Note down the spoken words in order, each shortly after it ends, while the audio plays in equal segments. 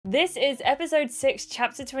This is episode 6,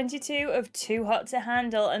 chapter 22 of Too Hot to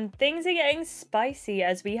Handle, and things are getting spicy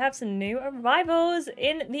as we have some new arrivals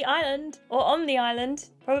in the island, or on the island,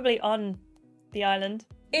 probably on the island.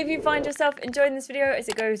 If you find yourself enjoying this video as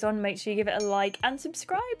it goes on, make sure you give it a like and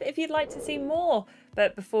subscribe if you'd like to see more.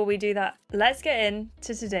 But before we do that, let's get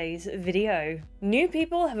into today's video. New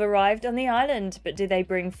people have arrived on the island, but do they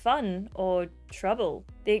bring fun or trouble?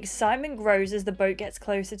 The excitement grows as the boat gets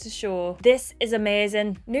closer to shore. This is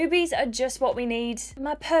amazing. Newbies are just what we need.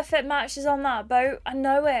 My perfect match is on that boat. I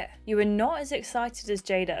know it. You are not as excited as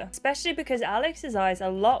Jada, especially because Alex's eyes are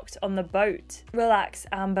locked on the boat. Relax,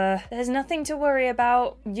 Amber. There's nothing to worry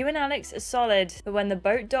about. You and Alex are solid, but when the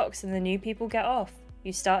boat docks and the new people get off,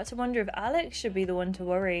 you start to wonder if Alex should be the one to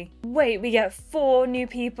worry. Wait, we get 4 new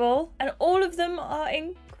people, and all of them are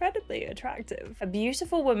incredibly attractive. A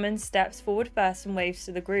beautiful woman steps forward first and waves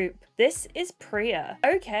to the group. This is Priya.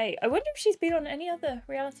 Okay, I wonder if she's been on any other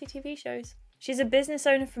reality TV shows. She's a business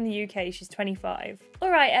owner from the UK, she's 25.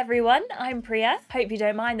 Alright everyone, I'm Priya. Hope you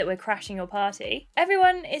don't mind that we're crashing your party.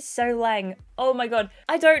 Everyone is so leng. Oh my god,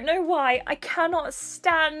 I don't know why. I cannot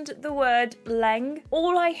stand the word leng.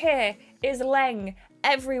 All I hear is leng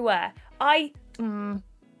everywhere.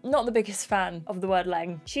 Not the biggest fan of the word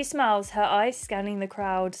leng. She smiles, her eyes scanning the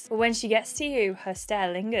crowd. But when she gets to you, her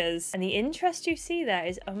stare lingers. And the interest you see there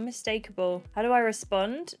is unmistakable. How do I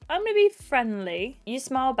respond? I'm gonna be friendly. You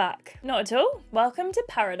smile back. Not at all. Welcome to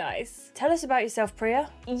paradise. Tell us about yourself, Priya.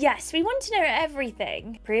 Yes, we want to know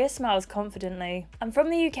everything. Priya smiles confidently. I'm from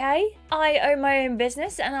the UK. I own my own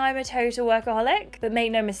business and I'm a total workaholic. But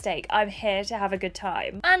make no mistake, I'm here to have a good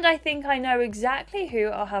time. And I think I know exactly who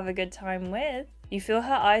I'll have a good time with. You feel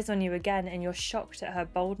her eyes on you again and you're shocked at her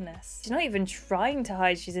boldness. She's not even trying to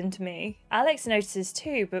hide she's into me. Alex notices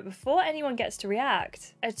too, but before anyone gets to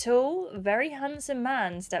react, a tall, very handsome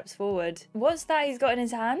man steps forward. What's that he's got in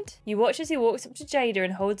his hand? You watch as he walks up to Jada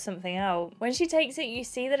and holds something out. When she takes it, you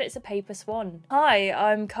see that it's a paper swan. Hi,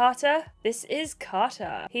 I'm Carter. This is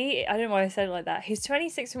Carter. I don't know why I said it like that. He's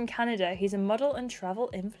 26 from Canada. He's a model and travel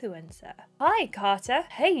influencer. Hi, Carter.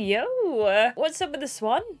 Hey, yo. What's up with the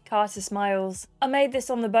swan? Carter smiles. I made this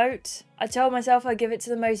on the boat. I told myself I'd give it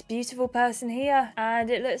to the most beautiful person here, and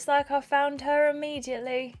it looks like I found her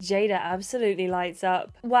immediately. Jada absolutely lights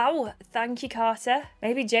up. Wow, thank you, Carter.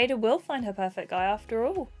 Maybe Jada will find her perfect guy after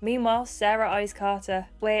all. Meanwhile, Sarah eyes Carter.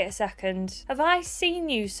 Wait a second. Have I seen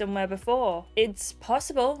you somewhere before? It's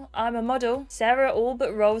possible. I'm a model. Sarah all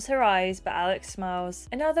but rolls her eyes, but Alex smiles.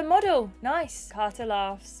 Another model. Nice. Carter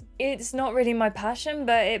laughs. It's not really my passion,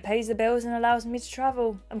 but it pays the bills and allows me to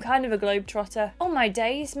travel. I'm kind of a globetrotter. Oh my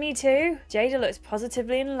days, me too. Jada looks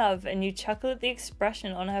positively in love and you chuckle at the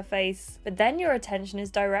expression on her face. But then your attention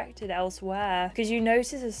is directed elsewhere because you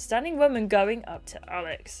notice a stunning woman going up to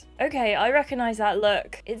Alex. Okay, I recognize that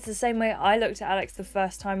look. It's the same way I looked at Alex the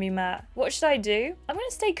first time we met. What should I do? I'm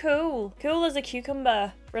gonna stay cool. Cool as a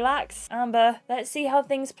cucumber. Relax, Amber. Let's see how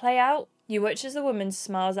things play out. You watch as the woman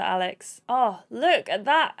smiles at Alex. Oh, look at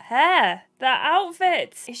that hair. That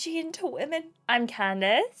outfit. Is she into women? I'm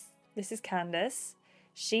Candace. This is Candace.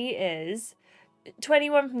 She is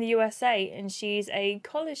 21 from the USA and she's a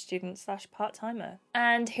college student / part-timer.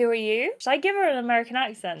 And who are you? Should I give her an American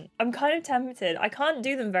accent? I'm kind of tempted. I can't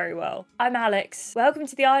do them very well. I'm Alex. Welcome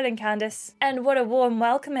to the island, Candace. And what a warm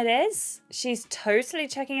welcome it is. She's totally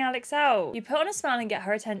checking Alex out. You put on a smile and get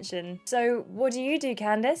her attention. So what do you do,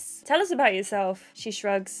 Candace? Tell us about yourself. She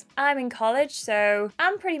shrugs. I'm in college, so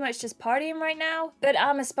I'm pretty much just partying right now. But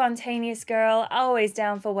I'm a spontaneous girl, always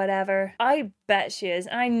down for whatever. I bet she is,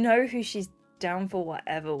 and I know who she's down for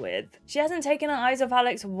whatever with. She hasn't taken her eyes off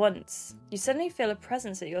Alex once. You suddenly feel a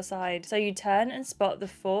presence at your side, so you turn and spot the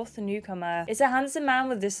 4th newcomer. It's a handsome man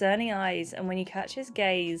with discerning eyes, and when you catch his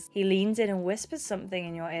gaze, he leans in and whispers something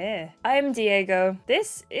in your ear. I am Diego.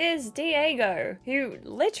 This is Diego, who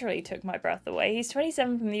literally took my breath away. He's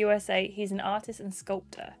 27 from the USA. He's an artist and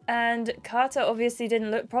sculptor. And Carter obviously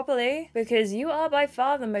didn't look properly, because you are by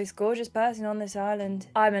far the most gorgeous person on this island.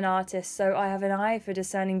 I'm an artist, so I have an eye for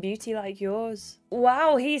discerning beauty like yours.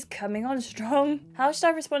 Wow, he's coming on strong. How should I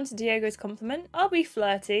respond to Diego's compliment? I'll be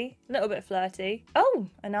flirty, a little bit flirty. Oh,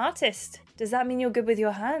 an artist. Does that mean you're good with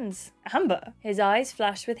your hands? Amber. His eyes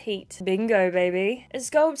flash with heat. Bingo, baby. A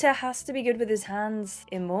sculptor has to be good with his hands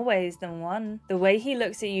in more ways than one. The way he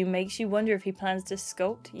looks at you makes you wonder if he plans to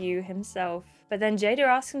sculpt you himself. But then Jada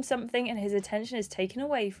asks him something and his attention is taken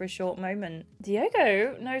away for a short moment.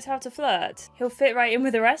 Diego knows how to flirt. He'll fit right in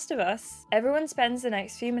with the rest of us. Everyone spends the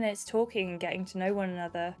next few minutes talking and getting to know one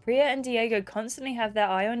another. Priya and Diego constantly have their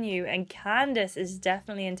eye on you, and Candace is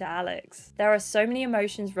definitely into Alex. There are so many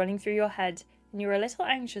emotions running through your head and you're a little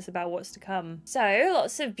anxious about what's to come. So,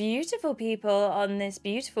 lots of beautiful people on this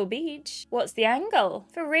beautiful beach. What's the angle?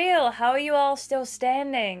 For real, how are you all still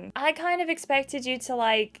standing? I kind of expected you to,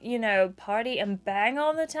 like, you know, party and bang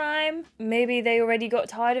all the time. Maybe they already got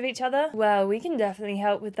tired of each other? Well, we can definitely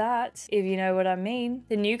help with that, if you know what I mean.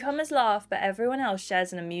 The newcomers laugh, but everyone else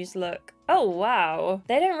shares an amused look. Oh, wow.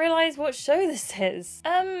 They don't realize what show this is.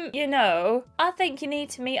 You know, I think you need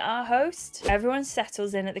to meet our host. Everyone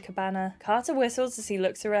settles in at the cabana. Carter whistles as he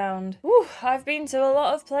looks around. Whew, I've been to a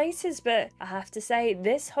lot of places, but I have to say,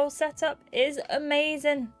 this whole setup is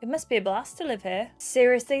amazing. It must be a blast to live here.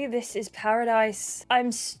 Seriously, this is paradise.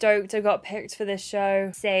 I'm stoked I got picked for this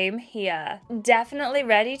show. Same here. Definitely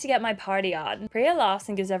ready to get my party on. Priya laughs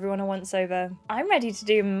and gives everyone a once-over. I'm ready to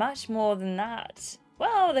do much more than that.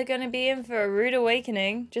 Well, they're going to be in for a rude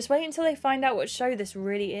awakening. Just wait until they find out what show this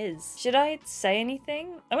really is. Should I say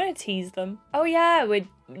anything? I'm going to tease them. Oh yeah, we're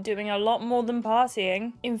doing a lot more than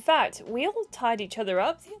partying. In fact, we all tied each other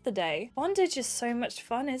up the other day. Bondage is so much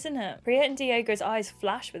fun, isn't it? Priya and Diego's eyes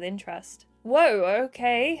flash with interest. Whoa,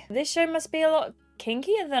 okay. This show must be a lot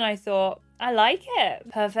kinkier than I thought. I like it.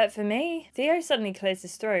 Perfect for me. Theo suddenly clears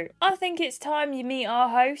his throat. I think it's time you meet our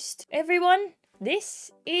host. Everyone, this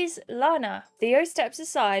is Lana. Theo steps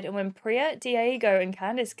aside, and when Priya, Diego, and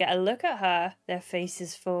Candice get a look at her, their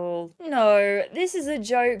faces fall. No, this is a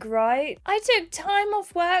joke, right? I took time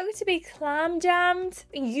off work to be clam jammed.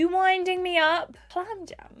 Are you winding me up? Clam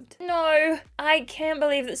jammed? No, I can't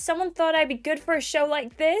believe that someone thought I'd be good for a show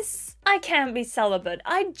like this. I can't be celibate.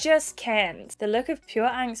 I just can't. The look of pure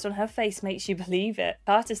angst on her face makes you believe it.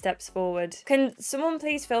 Carter steps forward. Can someone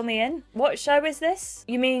please fill me in? What show is this?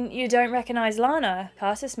 You mean you don't recognize Lana?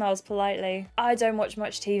 Carter smiles politely. I don't watch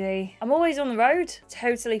much TV. I'm always on the road.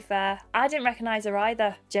 Totally fair. I didn't recognize her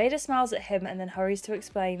either. Jada smiles at him and then hurries to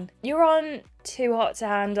explain. You're on Too Hot to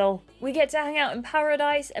Handle. We get to hang out in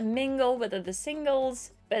paradise and mingle with other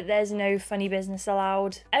singles, but there's no funny business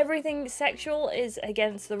allowed. Everything sexual is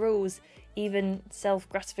against the rules, even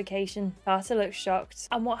self-gratification. Carter looks shocked.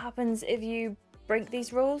 And what happens if you break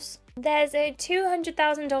these rules? There's a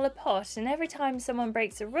 $200,000 pot, and every time someone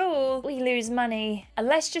breaks a rule, we lose money. And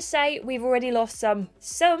let's just say we've already lost some.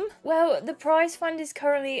 Some? Well, the prize fund is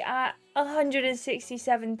currently at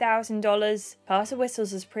 $167,000. Carter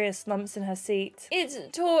whistles as Priya slumps in her seat. It's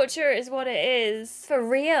torture is what it is. For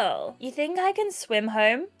real. You think I can swim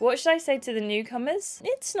home? What should I say to the newcomers?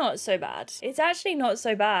 It's not so bad. It's actually not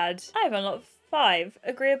so bad. I have unlocked 5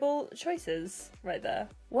 agreeable choices right there.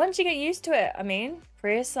 Once you get used to it, I mean.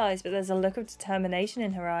 Priya sighs, but there's a look of determination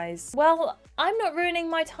in her eyes. Well, I'm not ruining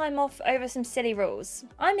my time off over some silly rules.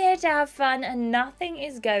 I'm here to have fun and nothing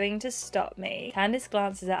is going to stop me. Candice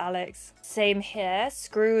glances at Alex. Same here,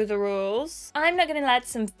 screw the rules. I'm not gonna let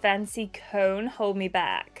some fancy cone hold me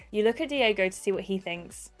back. You look at Diego to see what he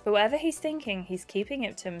thinks, but whatever he's thinking, he's keeping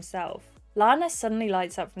it to himself. Lana suddenly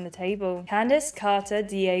lights up from the table. Candice, Carter,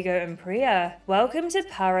 Diego, and Priya, welcome to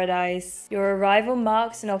paradise. Your arrival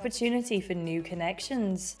marks an opportunity for new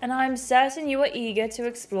connections, and I'm certain you are eager to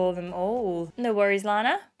explore them all. No worries,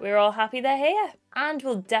 Lana. We're all happy they're here. And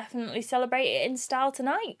we'll definitely celebrate it in style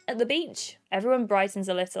tonight at the beach. Everyone brightens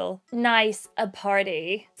a little. Nice, a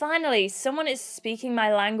party. Finally, someone is speaking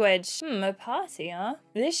my language. A party, huh?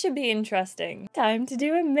 This should be interesting. Time to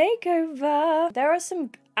do a makeover. There are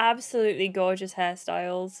some absolutely gorgeous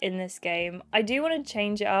hairstyles in this game. I do want to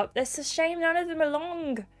change it up. It's a shame none of them are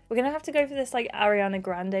long. We're gonna have to go for this like Ariana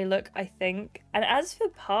Grande look, I think. And as for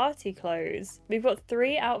party clothes, we've got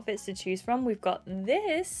 3 outfits to choose from. We've got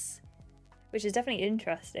this, which is definitely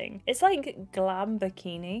interesting. It's like glam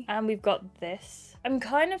bikini. And we've got this. I'm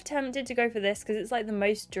kind of tempted to go for this because it's like the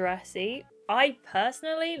most dressy. I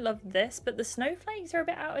personally love this, but the snowflakes are a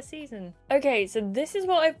bit out of season. Okay, so this is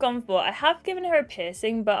what I've gone for. I have given her a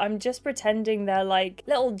piercing, but I'm just pretending they're like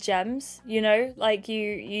little gems, you know, like you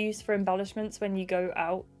use for embellishments when you go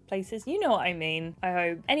out places. You know what I mean, I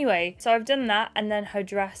hope. Anyway, so I've done that, and then her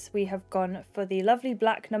dress, we have gone for the lovely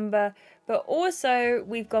black number, but also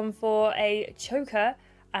we've gone for a choker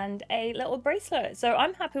and a little bracelet. So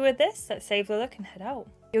I'm happy with this. Let's save the look and head out.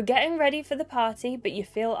 You're getting ready for the party, but you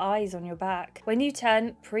feel eyes on your back. When you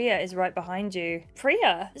turn, Priya is right behind you.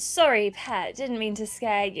 Priya? Sorry, pet, didn't mean to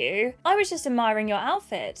scare you. I was just admiring your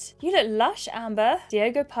outfit. You look lush, Amber.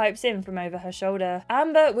 Diego pipes in from over her shoulder.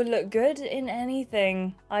 Amber would look good in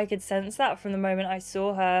anything. I could sense that from the moment I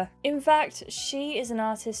saw her. In fact, she is an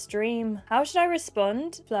artist's dream. How should I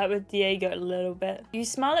respond? Flirt with Diego a little bit. You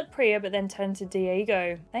smile at Priya, but then turn to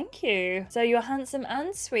Diego. Thank you. So you're handsome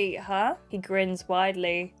and sweet, huh? He grins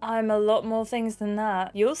widely. I'm a lot more things than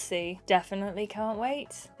that. You'll see. Definitely can't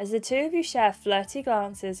wait. As the two of you share flirty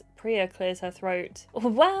glances, Priya clears her throat.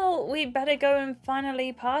 Well, we better go and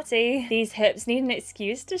finally party. These hips need an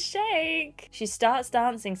excuse to shake. She starts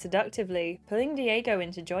dancing seductively, pulling Diego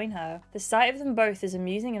in to join her. The sight of them both is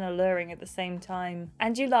amusing and alluring at the same time.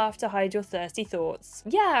 And you laugh to hide your thirsty thoughts.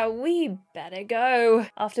 Yeah, we better go.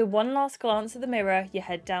 After one last glance at the mirror, you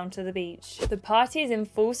head down to the beach. The party is in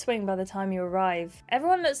full swing by the time you arrive.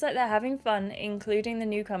 Everyone looks like they're having fun, including the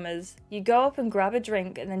newcomers. You go up and grab a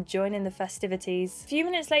drink and then join in the festivities. A few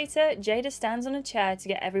minutes later, Jada stands on a chair to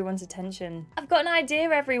get everyone's attention. I've got an idea,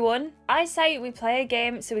 everyone. I say we play a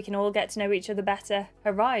game so we can all get to know each other better.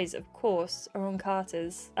 Her eyes, of course, are on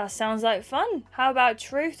Carter's. That sounds like fun. How about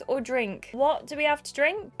truth or drink? What do we have to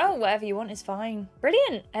drink? Oh, whatever you want is fine.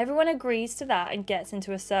 Brilliant. Everyone agrees to that and gets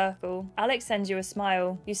into a circle. Alex sends you a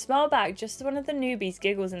smile. You smile back just as one of the newbies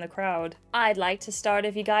giggles in the crowd. I'd like to start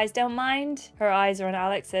if you guys don't mind. Her eyes are on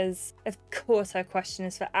Alex's. Of course her question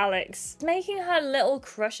is for Alex. Making her little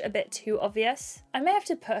crush a bit too obvious. I may have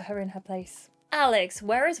to put her in her place. Alex,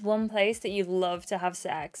 where is one place that you'd love to have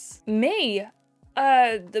sex? Me?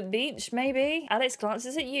 The beach, maybe? Alex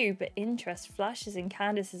glances at you, but interest flashes in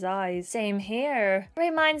Candace's eyes. Same here.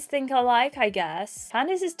 Great minds think alike, I guess.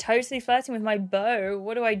 Candace is totally flirting with my beau.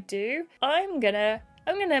 What do? I'm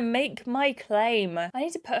gonna make my claim. I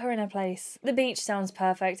need to put her in her place. The beach sounds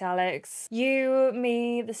perfect, Alex. You,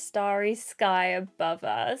 me, the starry sky above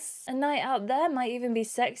us. A night out there might even be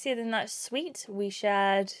sexier than that suite we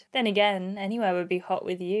shared. Then again, anywhere would be hot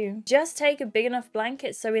with you. Just take a big enough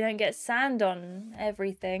blanket so we don't get sand on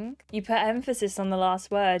everything. You put emphasis on the last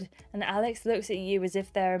word, and Alex looks at you as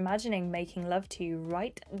if they're imagining making love to you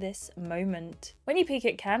right this moment. When you peek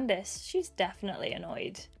at Candace, she's definitely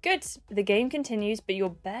annoyed. Good. The game continues, but you're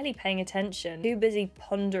barely paying attention, too busy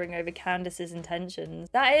pondering over Candace's intentions.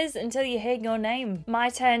 That is, until you hear your name. My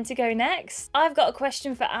turn to go next. I've got a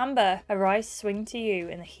question for Amber. Her eyes swing to you,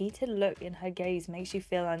 and the heated look in her gaze makes you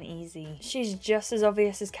feel uneasy. She's just as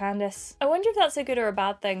obvious as Candace. I wonder if that's a good or a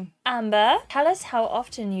bad thing. Amber, tell us how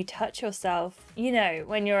often you touch yourself. You know,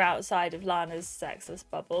 when you're outside of Lana's sexless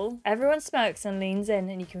bubble. Everyone smirks and leans in,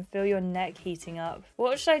 and you can feel your neck heating up.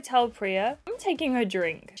 What should I tell Priya? I'm taking her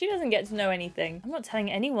drink. She doesn't get to know anything. I'm not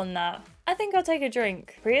telling anyone that. I think I'll take a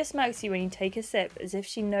drink. Priya smacks you when you take a sip, as if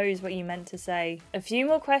she knows what you meant to say. A few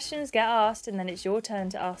more questions get asked, and then it's your turn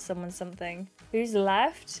to ask someone something. Who's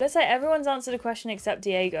left? Looks like everyone's answered a question except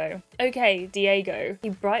Diego. Okay, Diego. He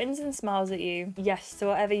brightens and smiles at you. Yes to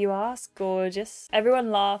whatever you ask, gorgeous.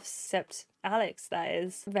 Everyone laughs except Alex, that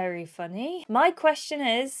is. Very funny. My question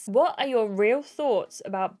is, what are your real thoughts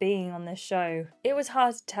about being on this show? It was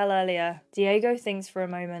hard to tell earlier. Diego thinks for a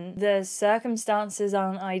moment. The circumstances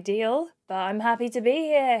aren't ideal, but I'm happy to be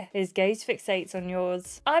here. His gaze fixates on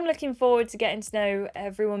yours. I'm looking forward to getting to know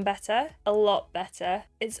everyone better. A lot better.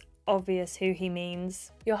 It's obvious who he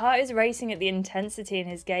means. Your heart is racing at the intensity in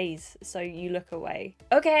his gaze, so you look away.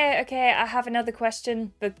 Okay, I have another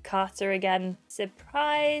question for Carter again.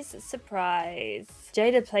 Surprise, surprise.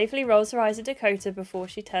 Jada playfully rolls her eyes at Dakota before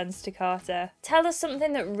she turns to Carter. Tell us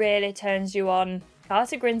something that really turns you on.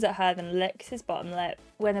 Carter grins at her, then licks his bottom lip.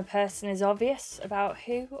 When a person is obvious about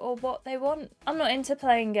who or what they want. I'm not into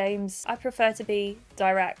playing games. I prefer to be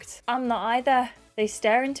direct. I'm not either. They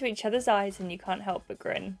stare into each other's eyes and you can't help but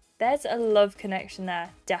grin. There's a love connection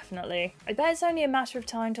there, definitely. I bet it's only a matter of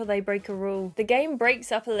time till they break a rule. The game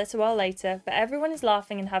breaks up a little while later, but everyone is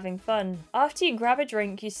laughing and having fun. After you grab a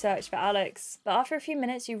drink, you search for Alex. But after a few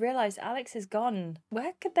minutes, you realise Alex is gone.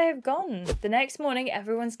 Where could they have gone? The next morning,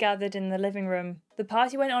 everyone's gathered in the living room. The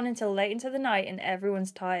party went on until late into the night and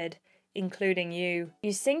everyone's tired. Including you.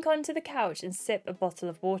 You sink onto the couch and sip a bottle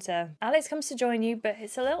of water. Alex comes to join you, but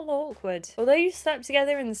it's a little awkward. Although you slept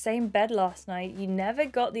together in the same bed last night, you never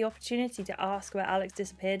got the opportunity to ask where Alex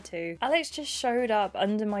disappeared to. Alex just showed up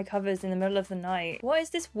under my covers in the middle of the night. What is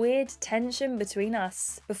this weird tension between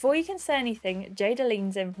us? Before you can say anything, Jada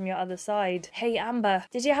leans in from your other side. Hey Amber,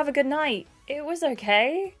 did you have a good night? It was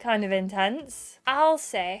okay. Kind of intense. I'll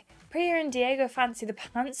say, Priya and Diego fancy the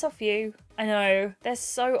pants off you. I know, they're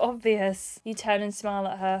so obvious. You turn and smile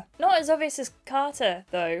at her. Not as obvious as Carter,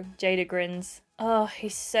 though. Jada grins. Oh,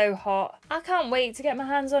 he's so hot. I can't wait to get my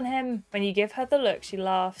hands on him. When you give her the look, she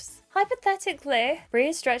laughs. Hypothetically,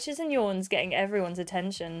 Priya stretches and yawns, getting everyone's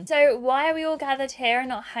attention. So why are we all gathered here and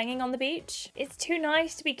not hanging on the beach? It's too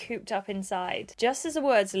nice to be cooped up inside. Just as the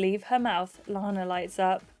words leave her mouth, Lana lights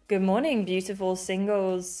up. Good morning, beautiful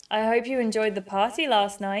singles. I hope you enjoyed the party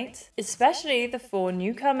last night, especially the 4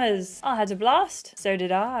 newcomers. I had a blast. So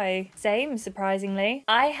did I. Same, surprisingly.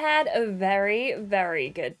 I had a very, very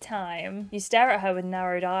good time. You stare at her with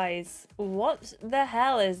narrowed eyes. What the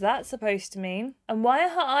hell is that supposed to mean? And why are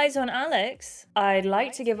her eyes on Alex? I'd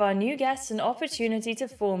like to give our new guests an opportunity to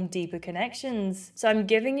form deeper connections. So I'm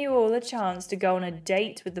giving you all a chance to go on a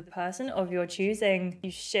date with the person of your choosing.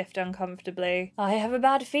 You shift uncomfortably. I have a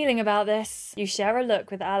bad feeling about this. You share a look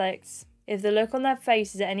with Alex. If the look on their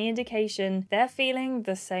face is any indication, they're feeling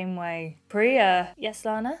the same way. Priya. Yes,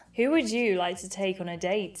 Lana? Who would you like to take on a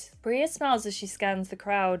date? Priya smiles as she scans the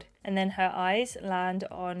crowd, and then her eyes land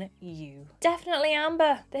on you. Definitely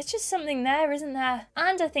Amber. There's just something there, isn't there?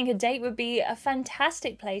 And I think a date would be a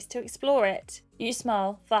fantastic place to explore it. You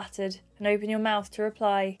smile, flattered, and open your mouth to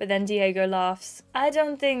reply, but then Diego laughs. I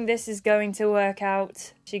don't think this is going to work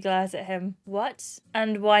out. She glares at him. What?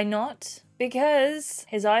 And why not? Because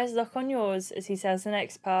his eyes lock on yours as he says the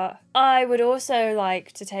next part. I would also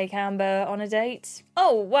like to take Amber on a date.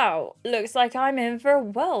 Oh, wow. Looks like I'm in for a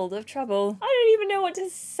world of trouble. I don't even know what to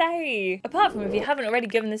say. Apart from if you haven't already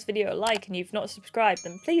given this video a like and you've not subscribed,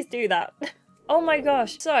 then please do that. Oh my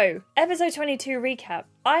gosh. So, episode 22 recap.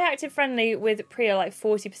 I acted friendly with Priya like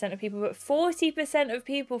 40% of people, but 40% of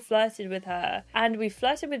people flirted with her. And we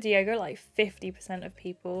flirted with Diego like 50% of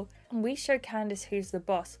people. And we showed Candace who's the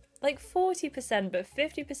boss. Like 40%, but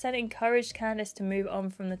 50% encouraged Candace to move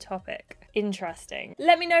on from the topic. Interesting.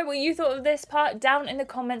 Let me know what you thought of this part down in the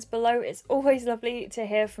comments below. It's always lovely to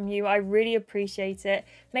hear from you. I really appreciate it.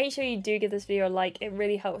 Make sure you do give this video a like. It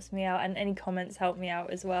really helps me out, and any comments help me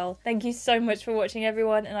out as well. Thank you so much for watching,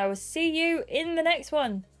 everyone, and I will see you in the next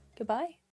one. Goodbye.